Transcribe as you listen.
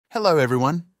Hello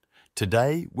everyone.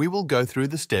 Today we will go through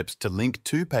the steps to link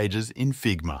two pages in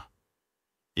Figma.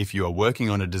 If you are working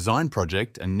on a design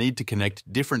project and need to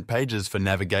connect different pages for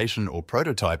navigation or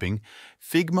prototyping,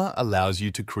 Figma allows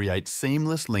you to create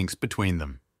seamless links between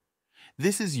them.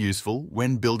 This is useful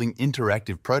when building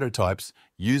interactive prototypes,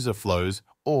 user flows,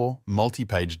 or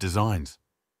multi-page designs.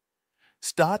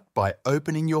 Start by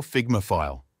opening your Figma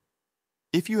file.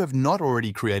 If you have not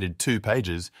already created two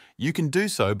pages, you can do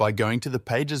so by going to the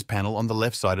Pages panel on the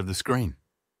left side of the screen.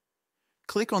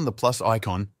 Click on the plus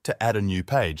icon to add a new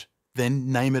page,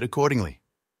 then name it accordingly.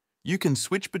 You can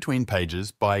switch between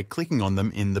pages by clicking on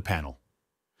them in the panel.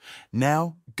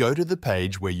 Now, go to the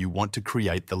page where you want to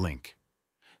create the link.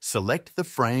 Select the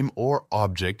frame or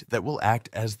object that will act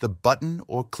as the button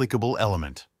or clickable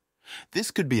element. This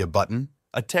could be a button,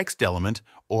 a text element,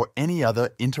 or any other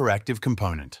interactive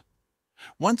component.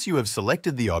 Once you have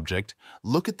selected the object,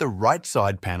 look at the right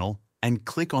side panel and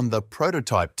click on the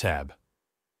Prototype tab.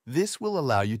 This will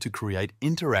allow you to create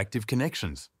interactive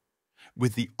connections.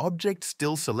 With the object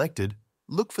still selected,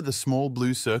 look for the small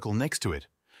blue circle next to it.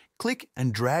 Click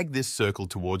and drag this circle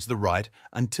towards the right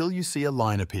until you see a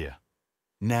line appear.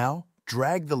 Now,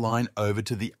 drag the line over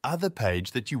to the other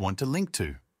page that you want to link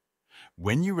to.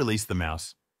 When you release the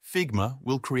mouse, Figma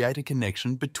will create a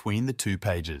connection between the two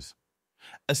pages.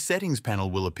 A settings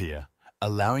panel will appear,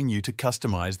 allowing you to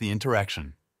customize the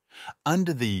interaction.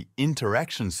 Under the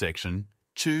Interaction section,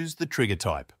 choose the trigger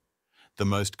type. The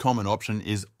most common option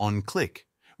is on-click,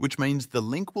 which means the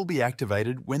link will be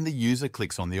activated when the user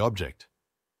clicks on the object.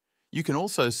 You can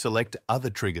also select other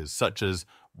triggers such as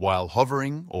while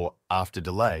hovering or after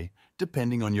delay,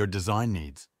 depending on your design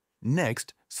needs.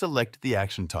 Next, select the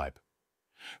action type.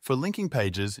 For linking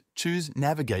pages, choose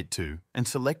Navigate to and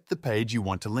select the page you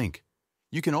want to link.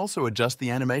 You can also adjust the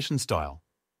animation style.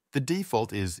 The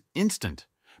default is Instant,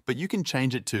 but you can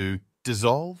change it to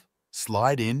Dissolve,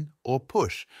 Slide in, or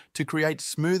Push to create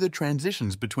smoother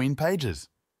transitions between pages.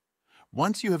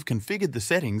 Once you have configured the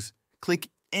settings, click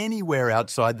anywhere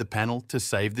outside the panel to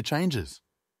save the changes.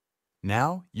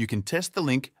 Now you can test the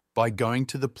link by going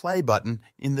to the Play button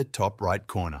in the top right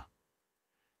corner.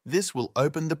 This will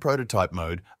open the prototype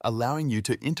mode, allowing you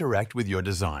to interact with your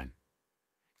design.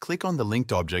 Click on the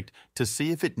linked object to see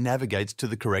if it navigates to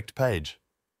the correct page.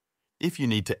 If you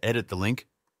need to edit the link,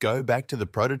 go back to the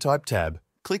Prototype tab,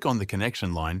 click on the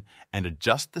connection line, and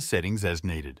adjust the settings as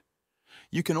needed.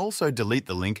 You can also delete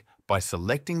the link by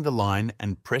selecting the line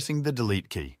and pressing the Delete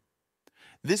key.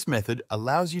 This method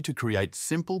allows you to create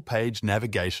simple page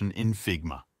navigation in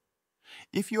Figma.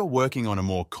 If you're working on a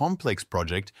more complex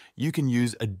project, you can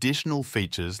use additional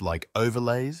features like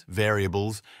overlays,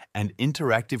 variables, and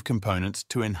interactive components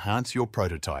to enhance your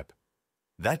prototype.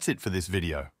 That's it for this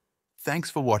video. Thanks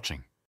for watching.